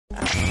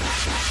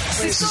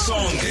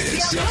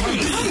Sisonke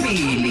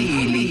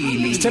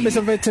siyaphambili.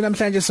 Sthembiso mfethu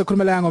namhlanje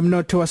sikhuluma la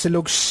ngomnotho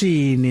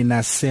waselokishini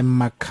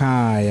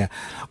nasemakhaya.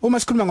 Uma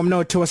sikhuluma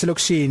ngomnotho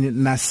waselokishini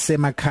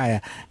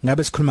nasemakhaya,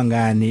 ngabe sikhuluma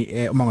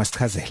ngani uma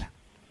ngasichazela?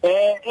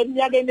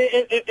 Eminyakeni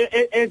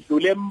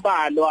edlule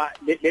embalwa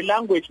le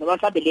language noma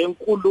mhlawumbe le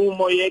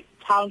nkulumo ye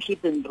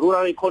Township and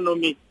Rural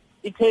Economy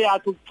ithe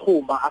yathi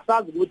ukuchuma,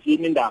 asazi ukuthi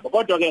yini indaba,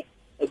 kodwa ke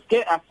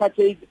sike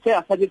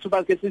asathe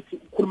thuba ke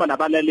sikhuluma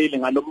nabalaleli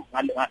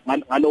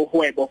ngalo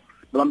hwebo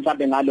noma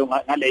mhlawumbe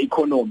ngale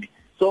economy.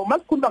 So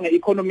masikhuluma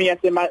ngeeconomy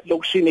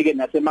yasemalokishini ke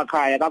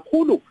nasemakhaya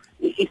kakhulu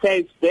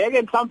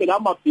isayibheke mhlawumbe la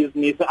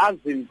mabhizinisi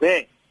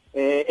azinze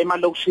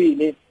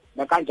emalokishini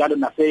nakanjalo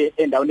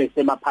endaweni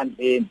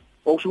esemaphandleni.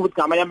 Okusho ukuthi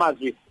ngamanye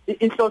amazwi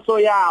inhloso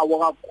yawo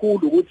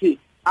kakhulu ukuthi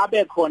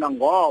abe khona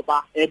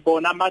ngoba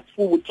ebona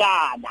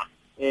amathutshana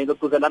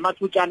ukuze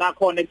lamathutshana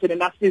akhona ekutheni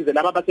nasize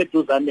laba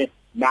baseduzane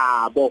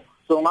nabo.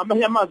 So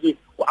ngamanye amazwi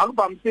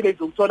akuvamisile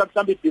nje ukuthola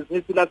mhlawumbe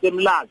ibhizinisi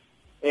lasemlazi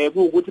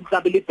ukuthi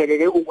mhlawumbe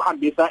libhekeke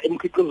ukuhambisa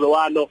imikhiqizo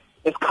walo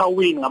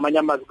esikhawini ngamanye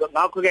amazwi.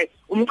 Ngakho ke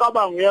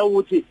umcabango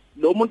uyawuthi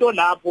lo muntu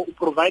olapho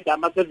uprovide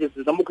ama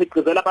services noma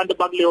ukhiqizela abantu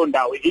bakuleyo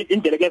ndawo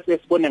indlela ke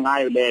sesibone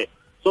ngayo leyo.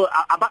 So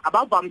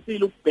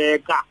abavamisile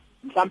ukubheka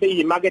mhlambe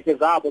izimakethe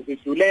zabo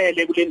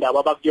zidlulele kule ndawo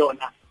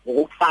abakuyona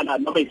ngokuhlala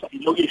noma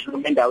ilokishi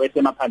noma indawo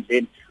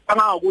esemaphandleni.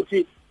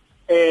 Kangangokuthi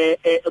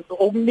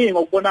okuningi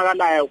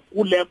okubonakalayo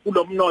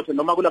kulo mnotho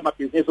noma kula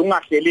mabhizinisi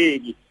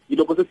ungahleleki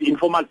yilokho sithi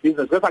informal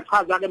business.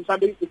 Sesachaza ke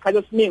mhlambe isikhathi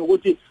esiningi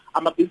ukuthi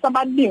amabhizinisi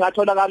amaningi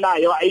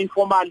atholakalayo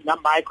informal na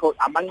micro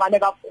amancane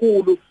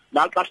kakhulu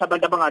la xasha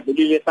abantu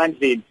abangadlulile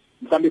esandleni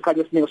mhlambe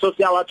isikhathi esiningi. So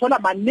siyawathola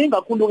maningi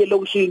kakhulu ke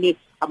lokishini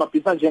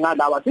amabhizinisi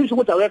njengalawa. Sisho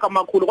ukuthi awekho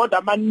amakhulu kodwa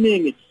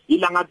amaningi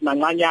ilangathi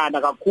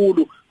nancanyana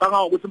kakhulu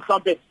kangangokuthi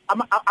mhlambe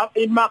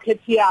imarket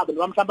yabo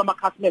noma mhlambe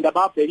amakhasimende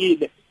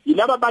ababhekile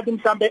yilabo abantu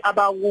mhlambe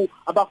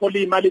abahola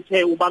imali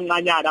ethe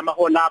ubancanyana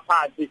amahola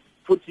aphansi,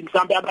 futhi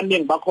mhlambe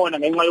abaningi bakhona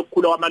ngenxa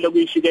yokukhula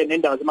kwamalokishi ke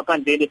nendawo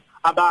zemakhandleni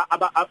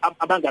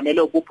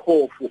abangamele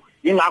ubuphofu.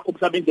 Ingakho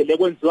mhlambe indlela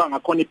ekwenziwa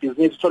ngakhona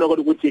ibhizinisi uthola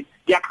ukuthi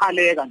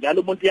kuyakhaleka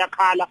njalo umuntu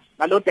uyakhala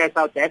ngalo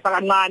dayisa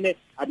kancane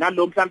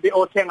nalo mhlambe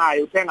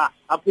othengayo uthenga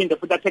aphinde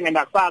futhi athenge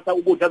nakusasa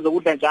ukudla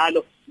azokudla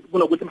njalo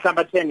kunokuthi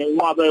mhlambe athenge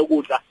inqwaba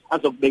yokudla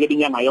azokubekela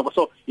inyanga yonke.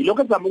 So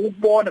yilokho ezama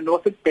ukubona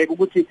nosikubheka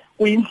ukuthi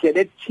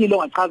kuyindlela ethile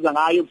ongachaza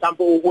ngayo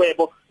mhlambe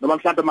ukwebo noma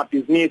mhlambe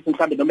amabhizinisi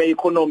mhlambe noma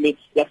economy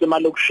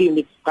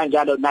yasemalokishini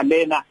kanjalo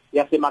nalena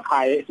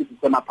yasemakhaya esithi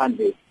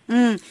semaphandleni.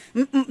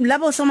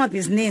 Labo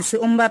somabhizinisi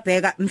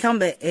umbabheka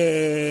mhlambe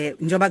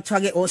njoba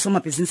kuthiwa ke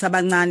osomabhizinisi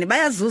abancane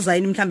bayazuza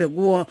yini mhlambe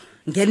kuwo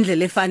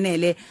ngendlela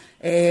efanele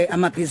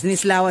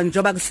amabhizinisi lawa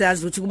njoba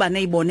kusiyazi ukuthi kuba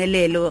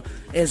nezibonelelo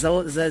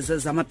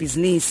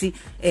zamabhizinisi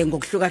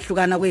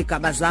ngokuhlukahlukana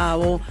kwezigaba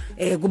zawo,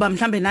 kuba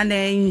mhlambe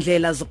nane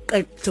indlela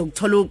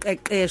zokuthola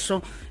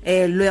uqeqesho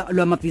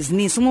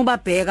lwamabhizinisi. Uma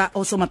ubabheka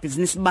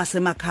osomabhizinisi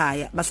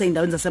basemakhaya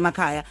baseyindaweni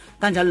zasemakhaya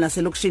kanjalo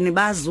naselokishini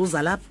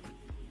bazuza lapho.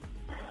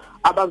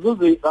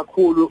 Abazuzi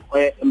kakhulu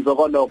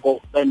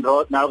mzokoloko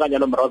nayo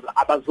kanjalo Mroza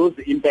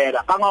abazuzi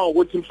impela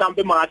kangangokuthi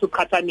mhlawumbe mangathi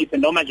uqhathanise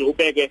noma nje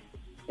ubeke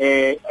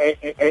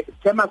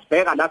thema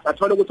sibheka la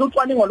sathola ukuthi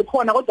ucwaningo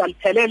lukhona kodwa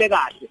liphelele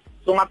kahle.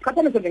 So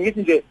ngaqhathanisa nje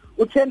ngithi nje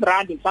u10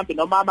 rand mhlawumbe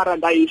noma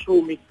amaranda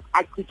ayishumi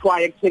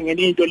achithwayo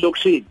ekuthengeni into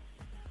lokishini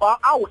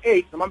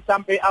awu8 noma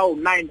mhlawumbe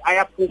awu9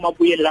 ayaphuma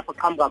buyele lapha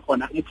qhamuka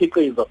khona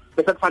imikhiqizo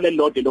bese kufanele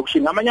lode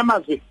lokishini. Ngamanye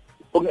amazwi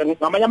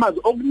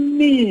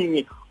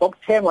okuningi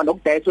okuthengwa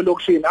nokudayiswa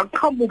lokishini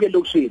akuqhamuke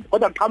lokishini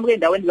kodwa aqhamuke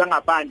endaweni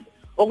zangaphandle.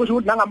 Okusho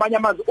ukuthi nangamanye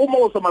amazwi uma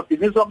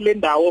usomabhizinisi wakule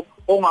ndawo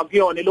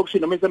ongakuyona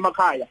lokishini noma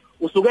esemakhaya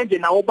usuke nje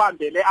nawo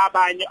ubambele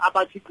abanye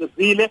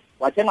abakhiqizile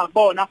wathenga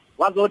kubona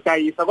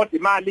wazodayisa kodwa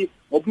imali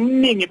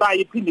ngobuningi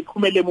bayiphinde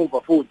iphumele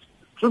emuva futhi.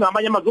 Kusho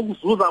ngamanye amazwi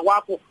ukuzuza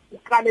kwakho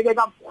uqaleke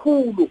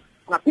kakhulu.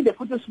 Ngaphinde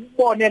futhi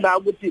sibone la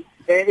ukuthi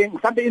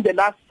mhlambe in the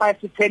last 5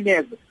 to 10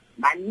 years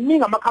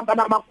maningi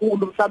amakhampani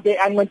amakhulu mhlambe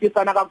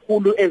ancintisana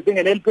kakhulu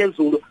ezingeni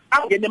eliphezulu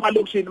angene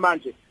emalokishini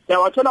manje.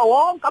 Siyawathola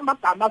wonke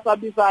amagama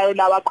asabisayo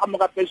lawa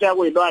aqhamuka phesheya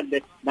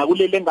kwezilwandle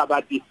nakulele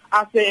engabadi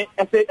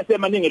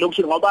asemaningi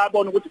elokishini ngoba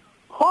bayabona ukuthi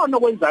khona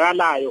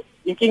okwenzakalayo.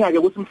 Inkinga ke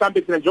ukuthi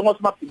mhlambe thina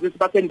njengosomabhizinisi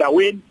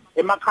basendaweni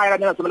emakhaya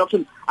kanye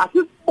nasemalokishini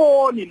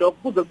asisiboni lokho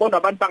kuze kubonwe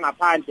abantu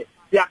bangaphandle.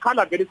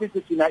 Siyakhala vele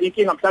sithi thina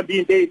inkinga mhlambe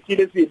into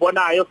ezithile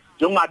esizibonayo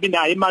njengokungabi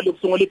nayo imali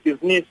yokusungula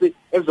ibhizinisi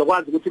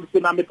ezokwazi ukuthi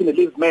lisimame ephinde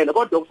lizimele,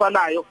 kodwa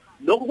okusalayo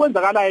lokho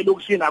kwenzakalayo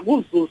elokishini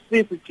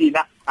akuzusisi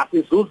thina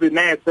asizuzi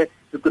nese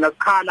sigcina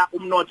sikhala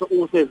umnotho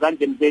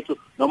usezandleni zethu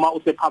noma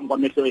usephambi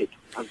kwamehlo ethu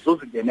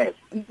asizuzi ngenese.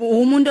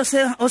 Umuntu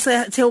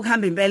osethe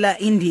ukuhamba impela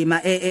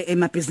indima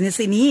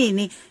emabhizinisini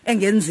yini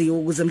engenziwa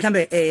ukuze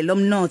mhlambe lo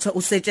mnotho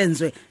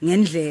usetshenzwe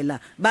ngendlela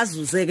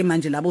bazuzeke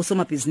manje labo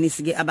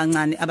somabhizinisi ke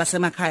abancane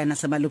abasemakhaya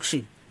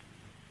nasemalokishini?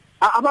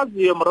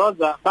 Abaziyo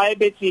Mroza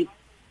bayebethi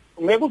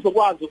ngeke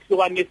uzokwazi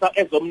ukuhlukanisa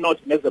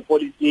ezomnotho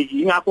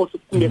nezepolitiki, ingakho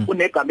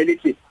kunegama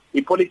elithi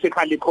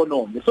i-political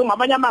economy. So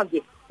ngamanye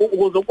amazwi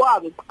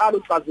uzokwazi uqala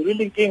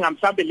uxazulula inkinga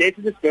mhlambe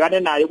lethi sibhekane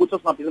nayo ukuthi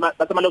osomabhizinisi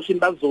basemalokishini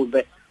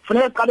bazuze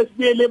kufanele siqale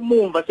sibuyele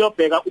emumva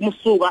siyobheka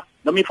umsuka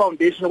noma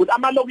ifoundation ukuthi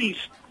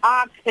amalokishi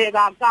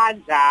akheka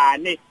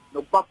kanjani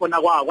nokuba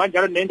khona kwawo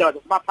kanjalo nendawo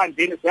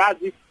zokumaphandleni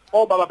siyazi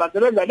obaba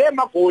basebenza le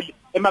magoli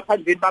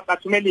emaphandleni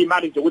bathumela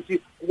imali nje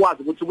ukuthi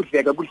ukwazi ukuthi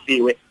kudleke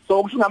kudliwe so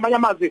okusho ngamanye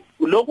amazwi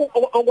lokhu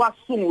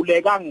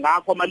okwasunguleka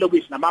ngakho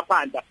amalokishi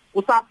namaphandla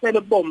kusasele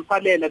kuba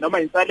umsalele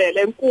noma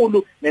insalele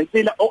enkulu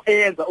nensila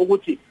oyenza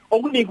ukuthi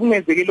okuningi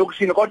kungenzeki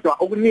lokishini kodwa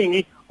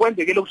okuningi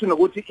kwenzeke lokishini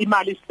ukuthi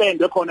imali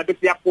ispendwe khona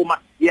bese iyaphuma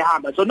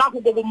iyahamba so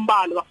nakho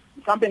kokumbalo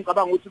mhlawumbe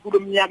ngicabanga ukuthi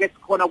kulomnyaka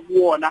esikhona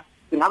kuwona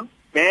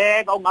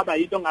singabheka ungaba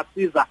yinto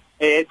ngasiza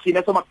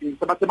thina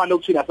somabhizinisi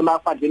abasemalokishini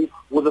asemaphandleni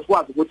ukuze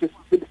sikwazi ukuthi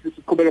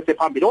siqhubeke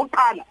sephambili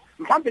oqala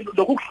mhlawumbe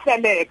lokhu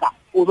kuhleleka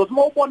uzothi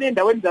mawubona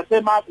endaweni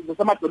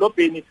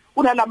zasemadolobheni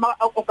kunalama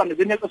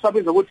organizations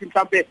esabiza ukuthi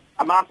mhlawumbe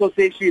ama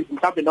associations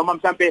mhlawumbe noma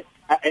mhlawumbe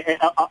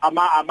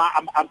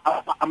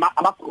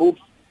ama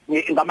groups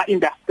ngama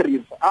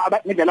industries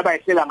ngendlela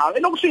abayihlela ngayo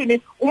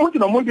elokishini umuntu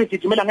nomuntu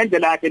ugijimela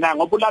ngendlela yakhe na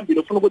ngoba ulambile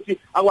ufuna ukuthi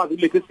akwazi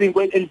ukuletha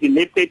isinkwe endlini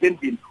nestate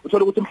endlini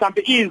uthola ukuthi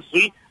mhlawumbe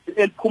izwi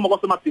eliphuma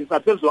kwasomabhizinisi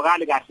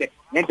asezwakali kahle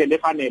ngendlela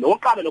efanele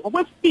oqala lokho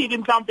kwesibili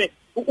mhlawumbe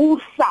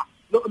uhla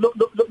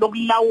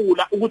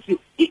lokulawula ukuthi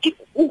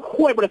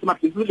uhwebo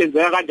lasemabhizinisi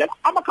lenzeka kanjani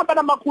amakhampani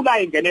amakhulu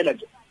ayengenela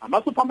nje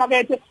ama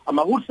supermarket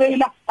ama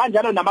wholesaler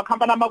kanjalo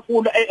namakhampani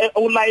amakhulu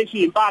olayisha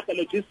impahla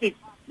logistics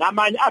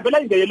namanye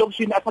avela ingeke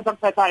lokishini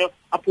athathayo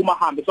aphuma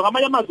hambe so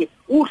ngamanye amazwi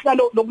uhla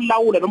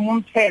lokulawula noma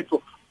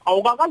umthetho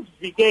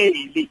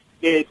awukakazivikeli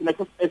thina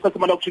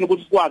esesemalokishini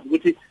ukuthi sikwazi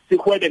ukuthi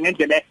sihwebe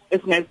ngendlela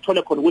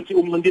esingezithole khona ukuthi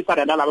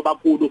umncintisana nalabo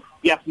abakhulu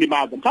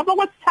uyasilimaza mhlawumbe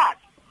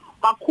kwesithathu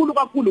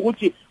kakhulu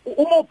ukuthi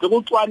uma ubheka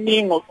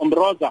ucwaningo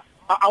Mroza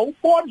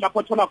awuboni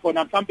lapho thola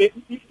khona mhlawumbe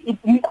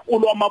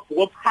umqulu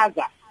wamabhuku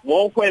ochaza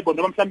ngohwebo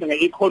noma mhlawumbe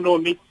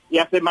ngeeconomy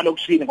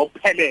yasemalokishini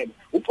ngokuphelele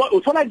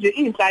uthola nje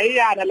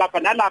inhlayana lapha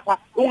nalapha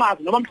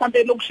ungazi noma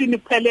mhlawumbe lokishini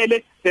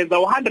kuphelele senza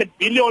 100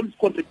 billion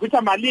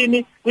contributor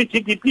malini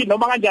kwi-GDP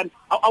noma kanjani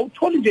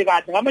awutholi nje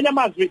kahle ngamanye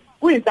amazwi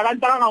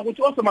kuyinhlakantaka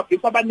ukuthi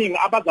osomabhizinisi abaningi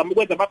abazama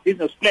ukwenza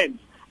ama-business plans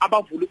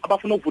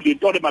abafuna ukuvula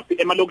intolo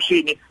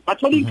emalokishini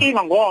bathola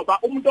inkinga ngoba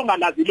umuntu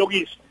ongalazi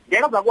ilokishi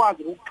ngeke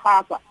azakwazi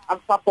ukuxhasa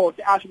akusupport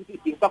asho ukuthi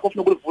ibhizinisi lakho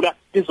ufuna ukulivula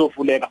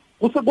lizovuleka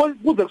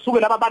kuze kusuke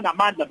laba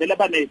banamandla vele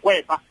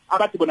abanezikwepa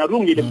abathi bona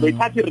kulungile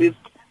ngiyithatha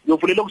i-risk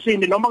yovula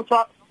lokishini noma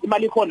kuthiwa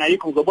imali ikhona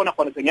ayikho ngizobona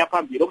khona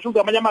sengiyaphambili okusho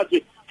ngamanye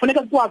amazwi kufanele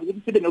sikwazi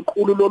ukuthi sibe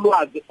nequlu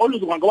lolwazi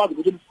oluzokwazi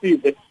ukuthi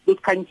lisize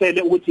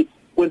lusikhanyisele ukuthi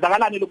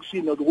kwenzakalani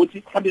lokishini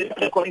ukuthi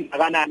mhlawumbe khona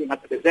ingakanani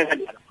ngasebenzeka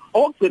kanjalo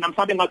okugcina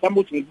mhlawumbe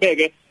ngathamba ukuthi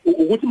ngibeke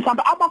ukuthi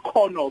mhlawumbe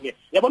amakhono ke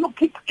yabona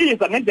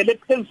ukukhiqiza ngendlela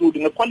ephezulu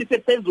ngequality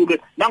ephezulu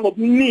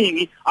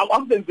nangobuningi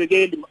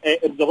akuzenzekeli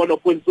emzokolo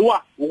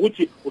kwenziwa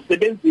ukuthi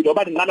usebenzile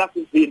waba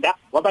nengqalasizinda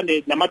waba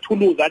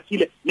namathuluzi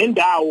athile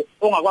nendawo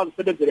ongakwazi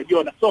ukusebenzela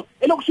kuyona so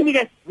elokishini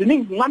ke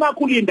ziningi ngana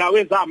kakhulu indawo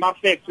ezama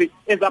factory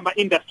ezama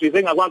industries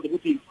engakwazi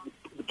ukuthi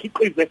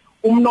ukhiqize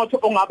umnotho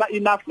ongaba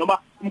enough noma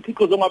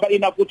umkhiqizo ongaba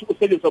enough ukuthi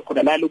usebenze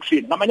khona la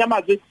lokishini ngamanye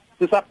amazwi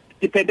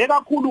sisadiphende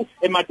kakhulu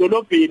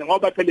emadolobheni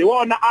ngoba phela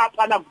wona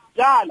aqala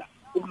kudala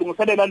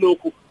ukulungiselela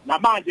lokhu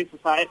namanje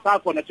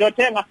sisakhona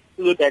siyothenga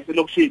sizodayisa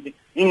lokishini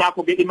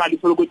ingakho ke imali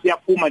sokuthi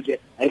iyaphuma nje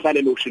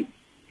ayihlale lokishini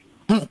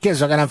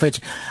kezwakala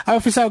mfethu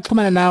abafisa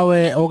ukuxhumana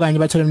nawe okanye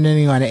bathole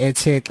imininingwane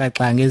ethe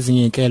xaxa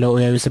ngezinye inhlelo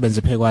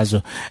oyayisebenza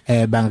phekwazo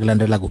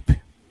bangakulandela kuphi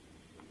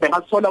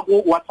bengasithola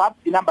ku WhatsApp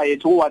inamba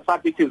yethu ku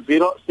WhatsApp ithi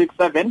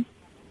 067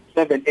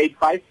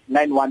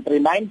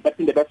 7859139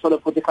 baphinde bethola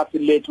futhi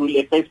ikhasini lethu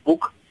le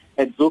Facebook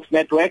 @Zooks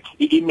Network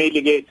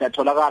i-email ke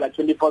itholakala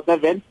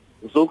 24/7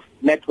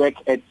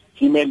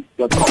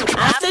 zooksnetwork@gmail.com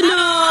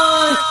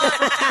Afternoon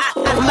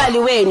umbali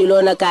wenu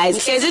lona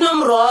guys hlezi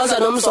nomroza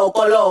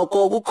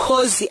nomzokoloko ku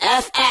Khosi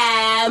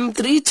FM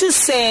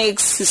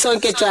 326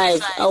 sonke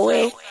drive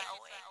away